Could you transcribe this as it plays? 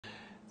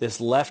This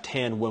left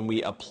hand, when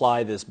we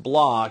apply this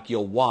block,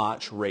 you'll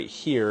watch right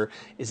here,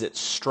 is it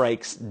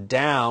strikes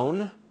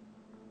down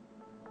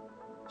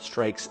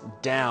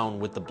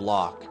with the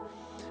block.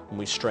 When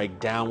we strike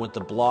down with the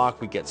block,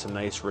 we get some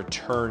nice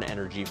return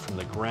energy from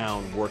the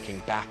ground, working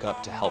back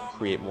up to help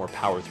create more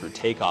power through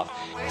takeoff.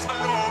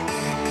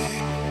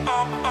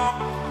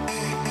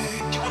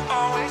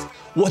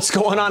 What's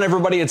going on,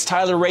 everybody? It's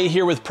Tyler Ray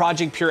here with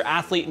Project Pure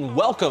Athlete, and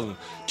welcome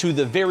to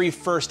the very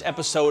first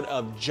episode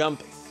of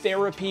Jump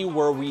Therapy,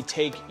 where we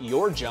take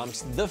your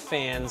jumps, the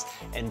fans,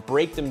 and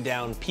break them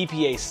down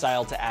PPA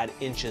style to add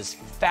inches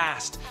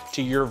fast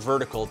to your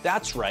vertical.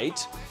 That's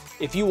right.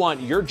 If you want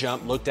your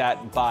jump looked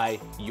at by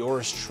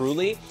yours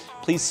truly,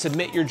 please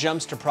submit your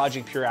jumps to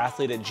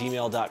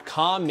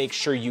projectpureathlete@gmail.com. Make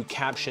sure you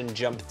caption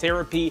Jump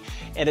Therapy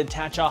and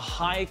attach a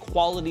high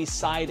quality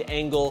side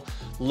angle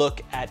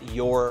look at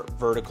your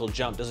vertical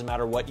jump. Doesn't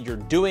matter what you're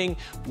doing,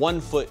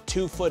 1 foot,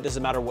 2 foot,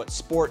 doesn't matter what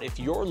sport. If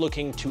you're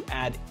looking to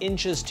add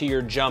inches to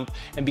your jump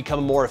and become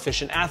a more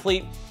efficient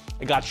athlete,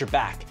 I got your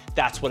back.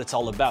 That's what it's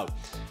all about.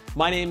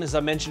 My name, as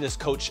I mentioned, is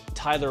Coach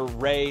Tyler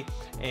Ray,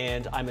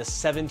 and I'm a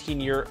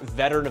 17-year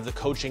veteran of the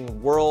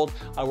coaching world.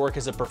 I work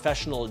as a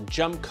professional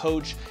jump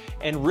coach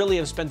and really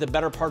have spent the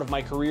better part of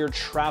my career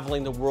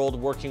traveling the world,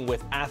 working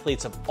with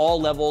athletes of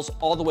all levels,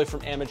 all the way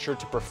from amateur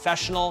to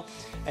professional,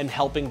 and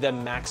helping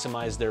them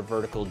maximize their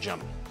vertical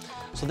jump.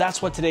 So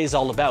that's what today's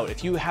all about.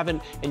 If you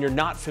haven't and you're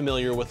not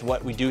familiar with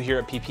what we do here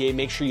at PPA,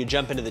 make sure you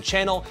jump into the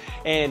channel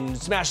and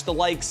smash the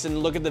likes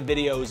and look at the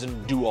videos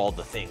and do all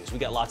the things. We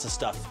got lots of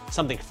stuff,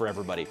 something for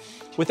everybody.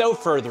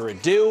 Without further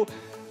ado,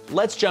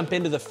 let's jump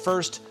into the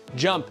first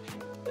jump.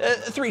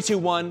 3, 2,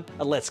 1,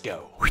 let's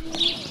go.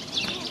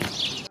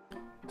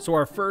 So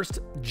our first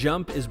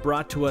jump is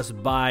brought to us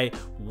by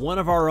one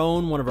of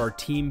our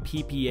Team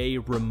PPA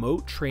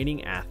remote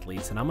training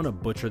athletes, and I'm gonna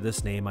butcher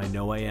this name, I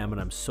know I am,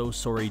 and I'm so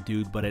sorry,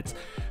 dude, but it's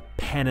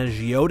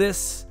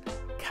Panagoitis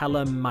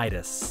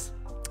Kalamidas.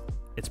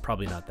 It's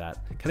probably not that.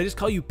 Can I just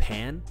call you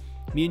Pan?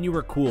 Me and you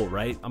are cool,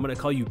 right? I'm gonna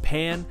call you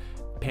Pan,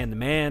 Pan the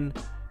man,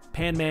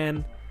 Pan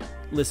man.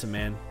 Listen,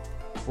 man,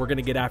 we're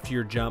gonna get after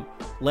your jump.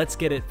 Let's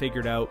get it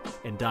figured out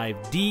and dive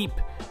deep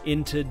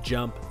into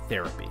jump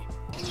therapy.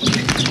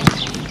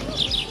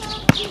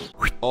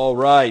 All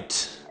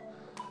right,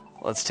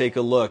 let's take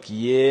a look.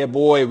 Yeah,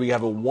 boy, we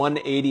have a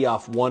 180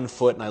 off 1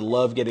 foot, and I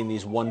love getting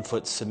these 1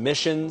 foot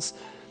submissions.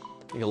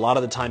 I think a lot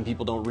of the time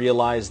people don't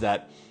realize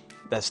that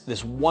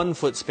this 1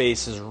 foot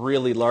space is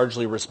really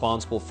largely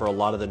responsible for a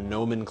lot of the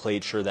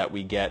nomenclature that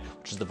we get,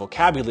 which is the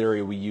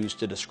vocabulary we use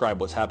to describe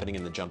what's happening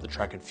in the jump. The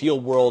track and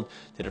field world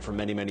did it for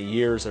many, many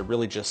years. I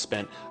really just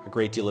spent a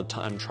great deal of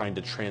time trying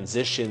to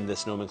transition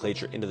this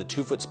nomenclature into the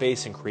 2 foot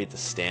space and create the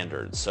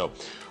standards. So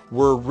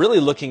we're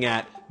really looking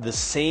at the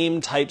same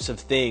types of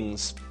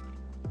things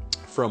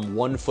from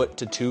 1 foot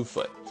to 2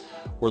 foot.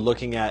 We're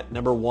looking at,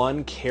 number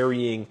one,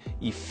 carrying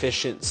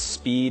efficient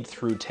speed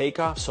through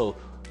takeoff. So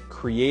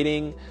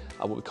creating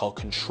what we call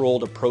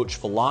controlled approach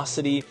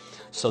velocity,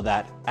 so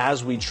that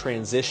as we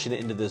transition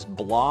into this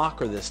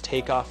block or this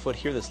takeoff foot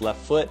here, this left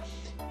foot,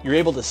 you're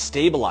able to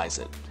stabilize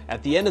it.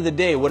 At the end of the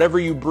day, whatever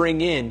you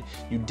bring in,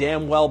 you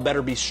damn well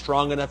better be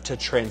strong enough to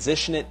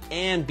transition it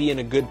and be in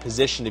a good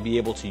position to be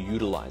able to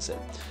utilize it.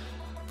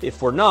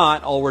 If we're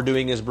not, all we're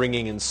doing is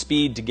bringing in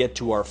speed to get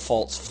to our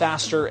faults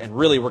faster, and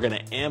really we're going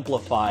to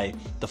amplify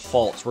the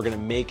faults. We're going to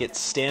make it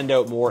stand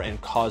out more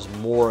and cause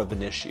more of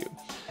an issue.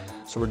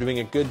 So we're doing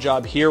a good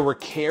job here. We're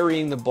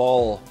carrying the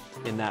ball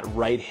in that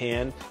right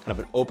hand, kind of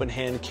an open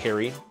hand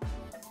carry.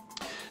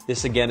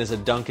 This again is a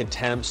dunk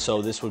attempt,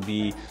 so this would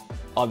be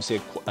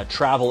obviously a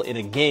travel in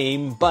a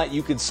game, but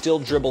you could still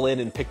dribble in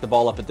and pick the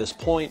ball up at this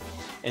point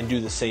and do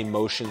the same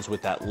motions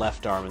with that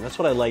left arm. And that's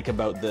what I like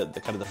about the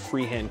kind of the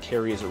freehand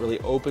carry, is it really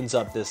opens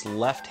up this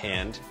left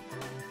hand.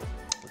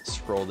 Let's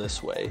scroll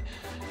this way.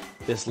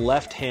 This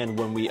left hand,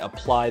 when we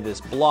apply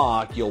this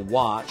block, you'll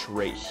watch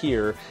right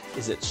here,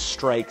 is it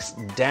strikes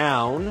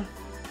down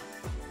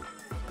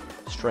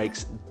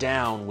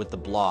with the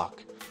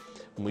block.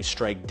 When we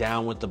strike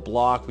down with the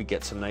block, we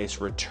get some nice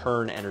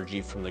return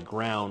energy from the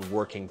ground,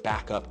 working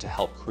back up to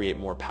help create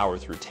more power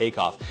through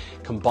takeoff.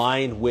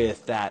 Combined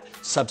with that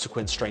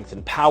subsequent strength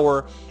and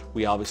power,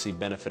 we obviously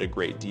benefit a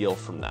great deal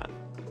from that.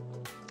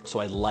 So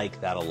I like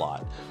that a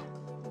lot.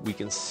 We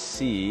can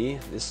see,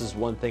 this is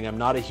one thing I'm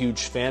not a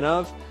huge fan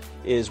of,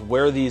 is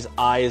where these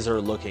eyes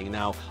are looking.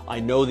 Now, I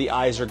know the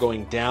eyes are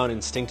going down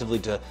instinctively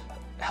to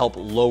help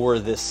lower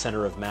this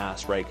center of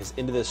mass, right? Because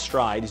into this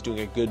stride, he's doing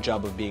a good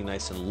job of being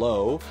nice and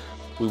low.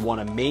 We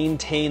want to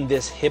maintain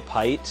this hip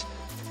height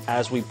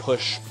as we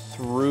push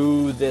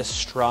through this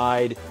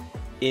stride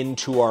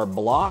into our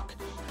block.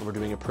 And we're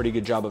doing a pretty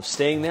good job of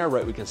staying there,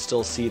 right? We can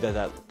still see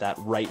that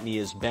right knee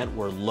is bent,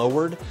 we're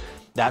lowered.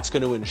 That's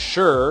going to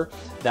ensure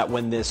that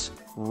when this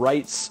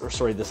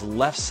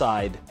left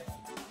side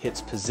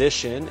hits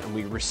position and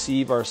we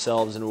receive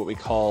ourselves into what we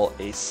call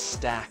a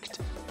stacked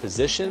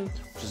position,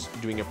 which is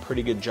doing a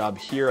pretty good job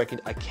here.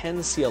 I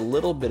can see a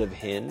little bit of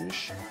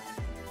hinge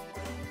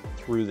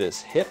through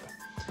this hip.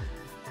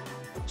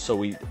 So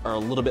we are a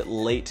little bit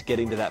late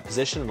getting to that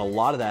position, and a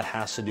lot of that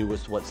has to do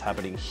with what's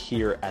happening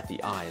here at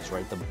the eyes,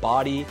 right? The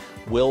body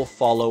will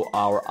follow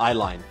our eye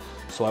line.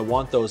 So I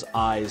want those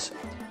eyes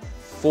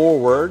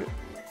forward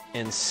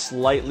and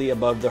slightly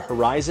above the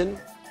horizon.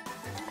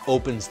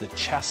 Opens the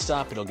chest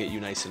up, it'll get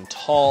you nice and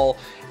tall.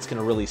 It's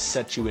gonna really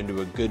set you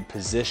into a good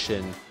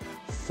position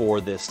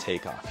for this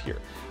takeoff here.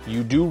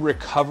 You do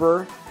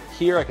recover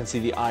here. I can see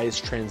the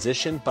eyes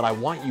transition, but I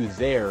want you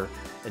there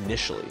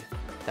initially.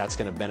 That's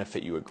gonna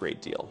benefit you a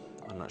great deal.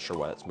 I'm not sure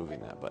why that's moving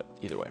that, but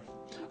either way.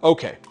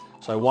 Okay,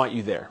 so I want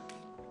you there.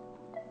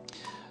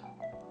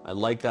 I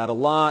like that a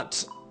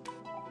lot.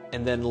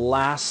 And then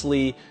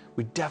lastly,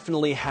 we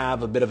definitely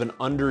have a bit of an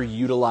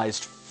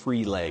underutilized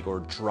free leg or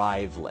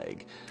drive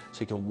leg.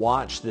 So you can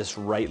watch this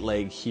right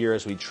leg here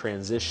as we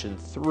transition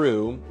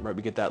through, right?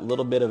 We get that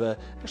little bit of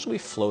actually we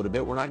float a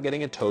bit. We're not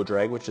getting a toe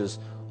drag, which is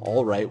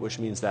all right, which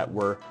means that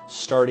we're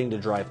starting to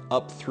drive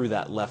up through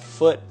that left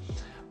foot.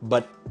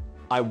 But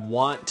I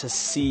want to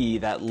see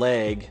that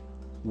leg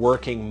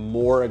working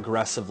more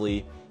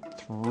aggressively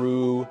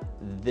through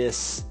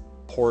this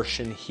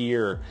portion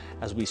here.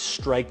 As we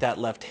strike that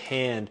left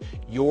hand,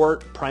 your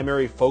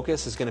primary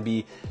focus is going to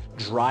be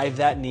drive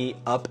that knee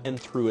up and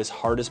through as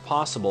hard as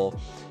possible,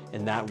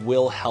 and that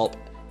will help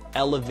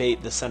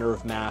elevate the center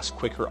of mass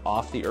quicker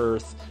off the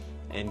earth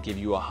and give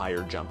you a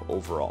higher jump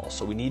overall.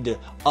 So we need to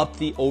up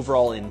the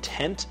overall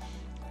intent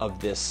of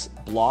this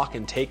block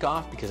and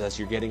takeoff, because as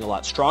you're getting a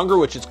lot stronger,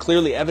 which is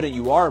clearly evident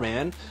you are,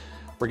 man,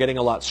 we're getting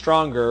a lot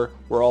stronger,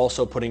 we're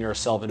also putting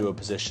ourselves into a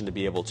position to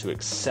be able to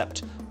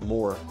accept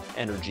more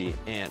energy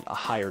and a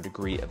higher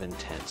degree of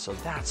intent. So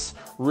that's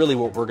really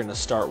what we're gonna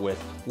start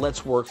with.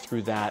 Let's work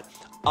through that.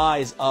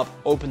 Eyes up,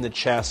 open the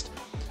chest.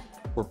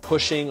 We're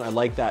pushing, I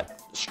like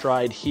that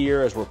stride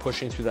here as we're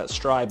pushing through that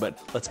stride, but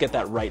let's get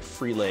that right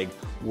free leg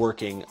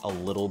working a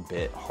little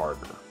bit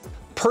harder.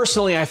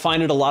 Personally, I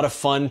find it a lot of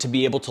fun to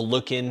be able to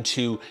look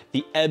into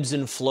the ebbs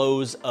and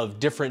flows of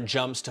different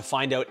jumps to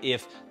find out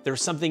if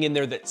there's something in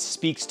there that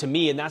speaks to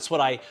me, and that's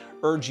what I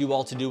urge you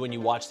all to do when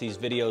you watch these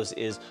videos,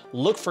 is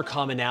look for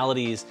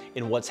commonalities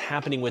in what's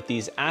happening with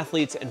these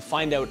athletes and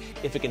find out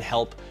if it can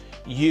help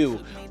you.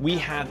 We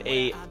have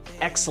a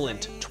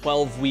excellent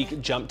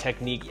 12-week jump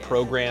technique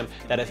program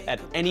that if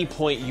at any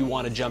point you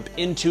want to jump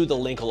into, the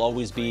link will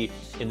always be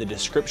in the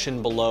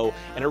description below,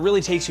 and it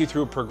really takes you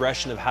through a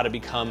progression of how to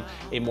become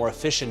a more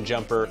efficient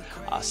jumper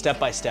step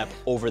by step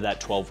over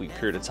that 12-week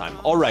period of time.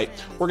 All right,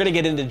 we're gonna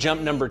get into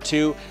jump number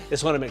 2.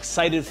 This one I'm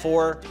excited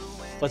for.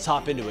 Let's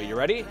hop into it. You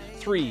ready?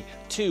 3,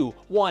 2,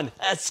 1,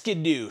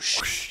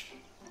 skadoosh.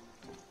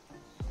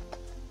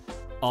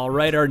 All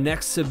right, our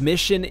next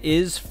submission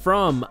is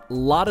from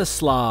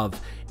Ladislav,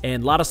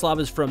 and Ladislav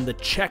is from the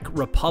Czech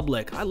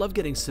Republic. I love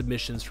getting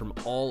submissions from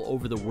all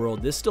over the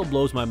world. This still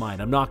blows my mind,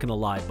 I'm not gonna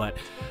lie, but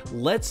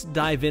let's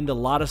dive into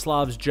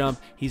Ladislav's jump.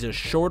 He's a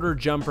shorter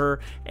jumper,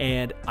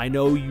 and I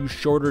know you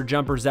shorter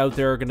jumpers out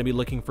there are gonna be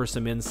looking for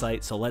some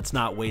insight, so let's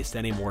not waste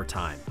any more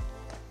time.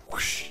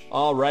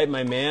 All right,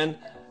 my man.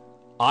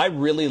 I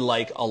really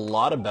like a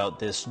lot about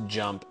this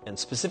jump, and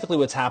specifically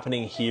what's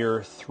happening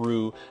here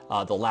through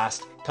the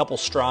last couple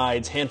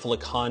strides, handful of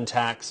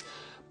contacts.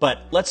 But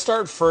let's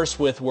start first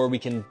with where we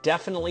can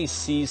definitely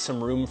see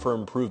some room for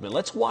improvement.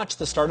 Let's watch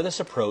the start of this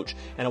approach,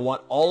 and I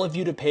want all of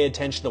you to pay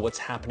attention to what's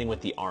happening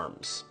with the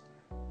arms.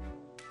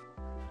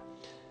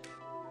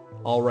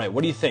 All right,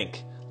 what do you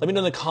think? Let me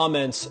know in the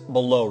comments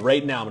below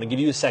right now. I'm gonna give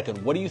you a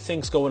second. What do you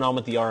think's going on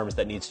with the arms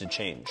that needs to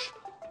change?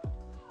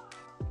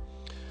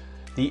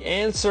 The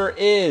answer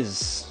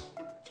is,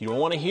 if you don't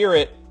want to hear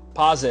it,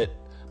 pause it,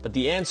 but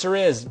the answer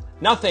is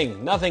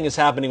nothing. Nothing is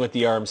happening with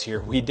the arms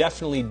here. We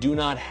definitely do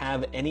not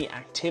have any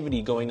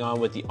activity going on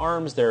with the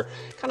arms. They're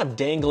kind of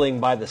dangling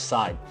by the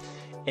side.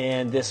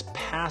 And this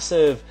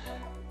passive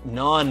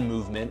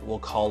non-movement, we'll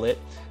call it,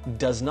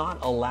 does not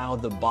allow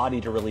the body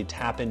to really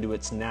tap into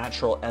its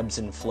natural ebbs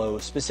and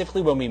flows.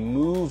 Specifically when we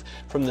move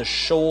from the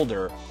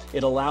shoulder,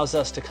 it allows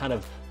us to kind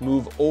of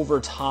move over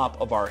top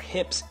of our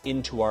hips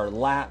into our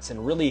lats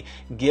and really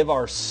give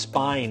our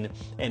spine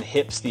and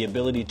hips the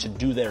ability to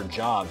do their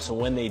job. So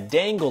when they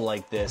dangle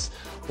like this,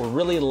 we're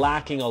really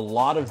lacking a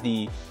lot of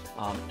the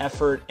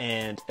effort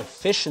and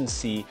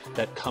efficiency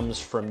that comes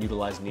from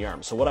utilizing the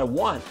arms. So what I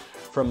want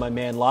from my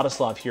man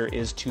Ladislav here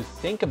is to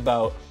think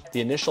about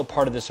the initial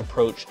part of this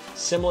approach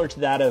similar to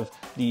that of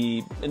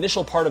the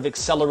initial part of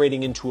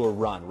accelerating into a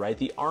run, right?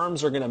 The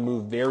arms are gonna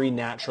move very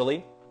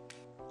naturally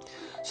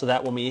so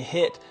that when we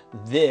hit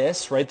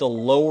this, right, the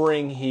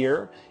lowering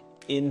here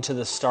into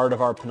the start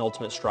of our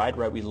penultimate stride,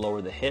 right, we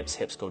lower the hips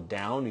go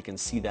down. You can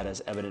see that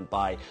as evident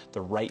by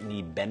the right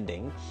knee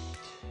bending.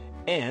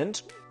 And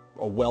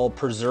a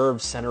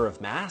well-preserved center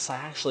of mass, I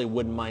actually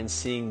wouldn't mind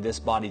seeing this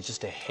body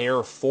just a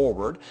hair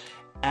forward.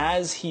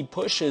 As he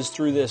pushes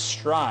through this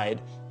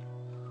stride,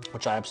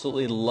 which I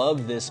absolutely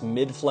love this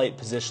mid-flight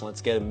position.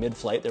 Let's get a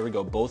mid-flight. There we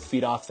go, both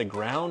feet off the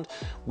ground.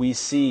 We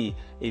see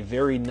a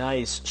very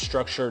nice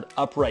structured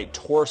upright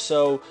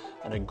torso,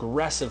 an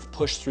aggressive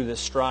push through the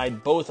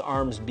stride, both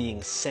arms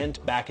being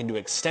sent back into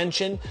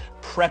extension,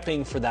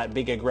 prepping for that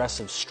big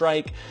aggressive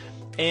strike,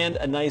 and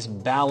a nice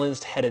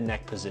balanced head and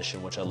neck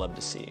position, which I love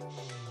to see.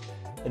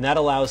 And that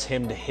allows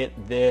him to hit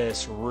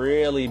this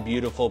really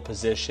beautiful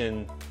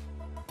position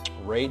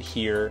right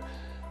here,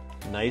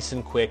 nice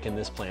and quick in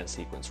this plant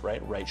sequence,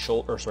 right? Left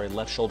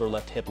shoulder,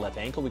 left hip, left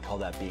ankle. We call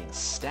that being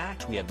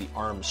stacked. We have the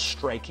arms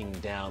striking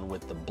down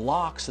with the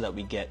block so that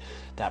we get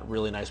that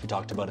really nice, we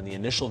talked about in the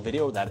initial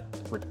video, that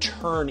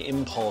return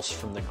impulse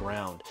from the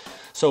ground.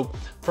 So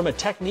from a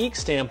technique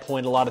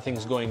standpoint, a lot of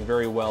things going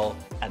very well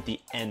at the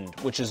end,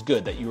 which is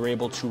good that you were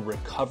able to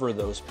recover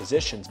those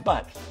positions.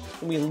 But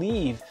when we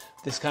leave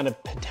this kind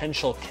of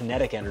potential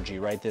kinetic energy,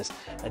 right? This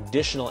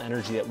additional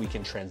energy that we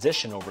can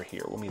transition over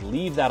here. When we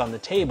leave that on the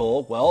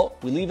table, well,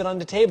 we leave it on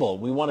the table.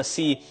 We want to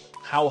see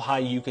how high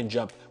you can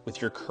jump with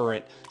your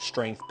current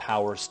strength,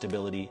 power,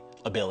 stability,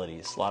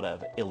 abilities, a lot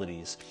of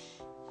abilities.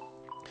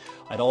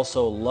 I'd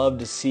also love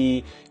to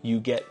see you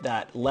get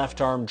that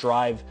left arm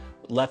drive,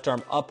 left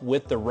arm up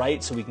with the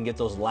right so we can get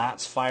those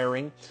lats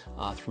firing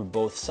through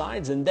both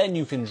sides, and then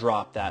you can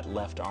drop that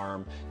left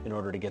arm in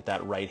order to get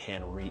that right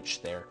hand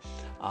reach there.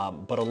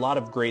 But a lot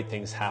of great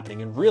things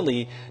happening, and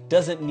really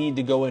doesn't need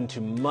to go into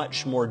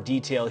much more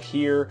detail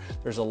here.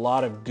 There's a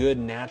lot of good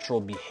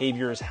natural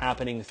behaviors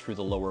happening through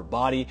the lower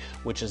body,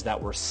 which is that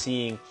we're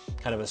seeing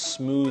kind of a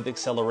smooth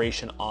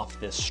acceleration off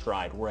this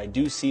stride. Where I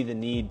do see the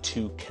need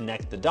to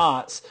connect the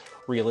dots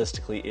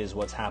realistically is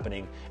what's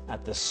happening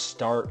at the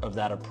start of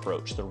that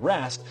approach. The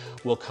rest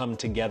will come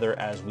together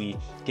as we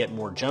get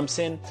more jumps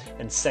in,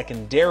 and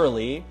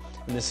secondarily,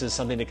 and this is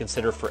something to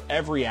consider for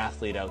every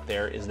athlete out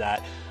there, is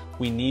that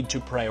we need to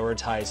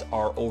prioritize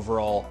our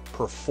overall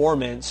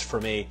performance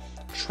from a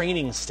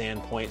training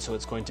standpoint. So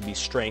it's going to be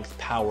strength,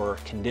 power,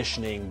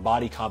 conditioning,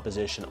 body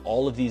composition,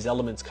 all of these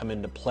elements come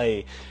into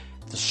play.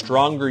 The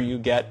stronger you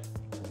get,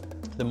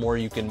 the more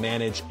you can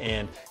manage,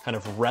 and kind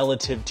of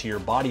relative to your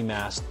body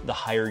mass, the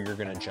higher you're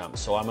going to jump.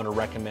 So I'm going to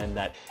recommend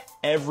that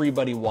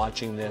everybody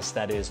watching this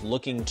that is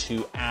looking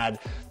to add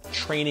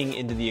training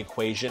into the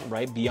equation,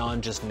 right,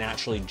 beyond just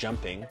naturally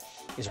jumping,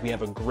 is we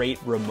have a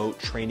great remote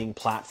training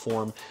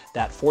platform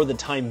that for the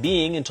time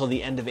being until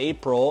the end of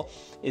April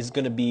is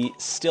going to be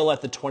still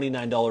at the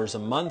 $29 a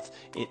month.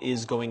 It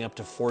is going up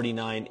to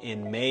 $49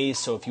 in May.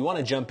 So if you want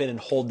to jump in and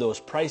hold those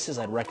prices,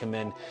 I'd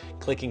recommend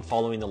clicking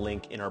following the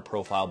link in our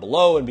profile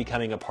below and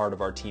becoming a part of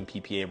our Team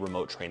PPA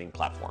remote training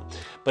platform.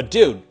 But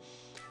dude,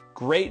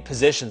 great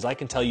positions. I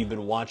can tell you've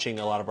been watching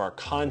a lot of our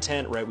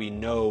content, right? We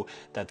know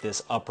that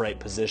this upright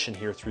position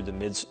here through the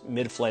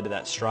mid-flight of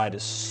that stride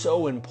is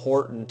so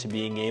important to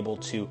being able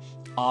to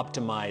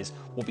optimize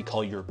what we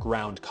call your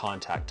ground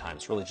contact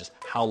times, really just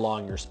how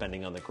long you're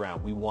spending on the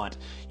ground. We want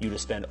you to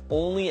spend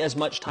only as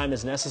much time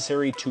as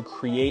necessary to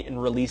create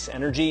and release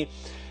energy,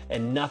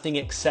 and nothing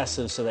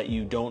excessive so that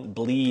you don't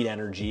bleed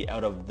energy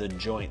out of the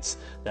joints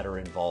that are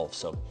involved.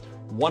 So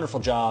wonderful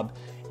job,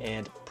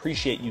 and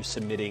appreciate you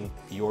submitting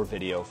your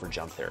video for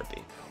jump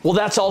therapy. Well,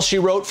 that's all she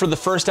wrote for the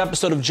first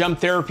episode of Jump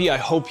Therapy. I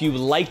hope you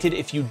liked it.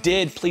 If you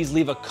did, please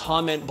leave a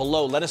comment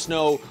below. Let us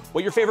know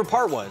what your favorite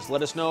part was.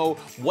 Let us know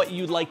what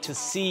you'd like to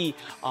see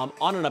on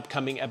an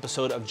upcoming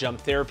episode of Jump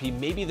Therapy.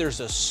 Maybe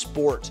there's a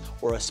sport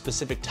or a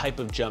specific type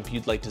of jump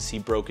you'd like to see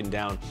broken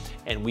down,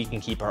 and we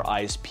can keep our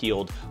eyes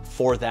peeled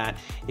for that.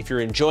 If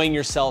you're enjoying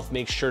yourself,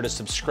 make sure to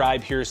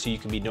subscribe here so you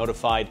can be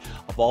notified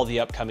of all the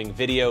upcoming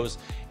videos.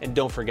 And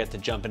don't forget to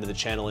jump into the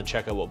channel and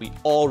check out what we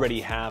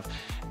already have.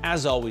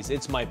 As always,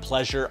 it's my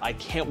pleasure. I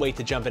can't wait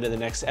to jump into the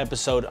next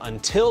episode.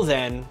 Until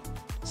then,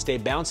 stay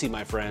bouncy,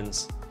 my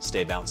friends.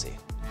 Stay bouncy.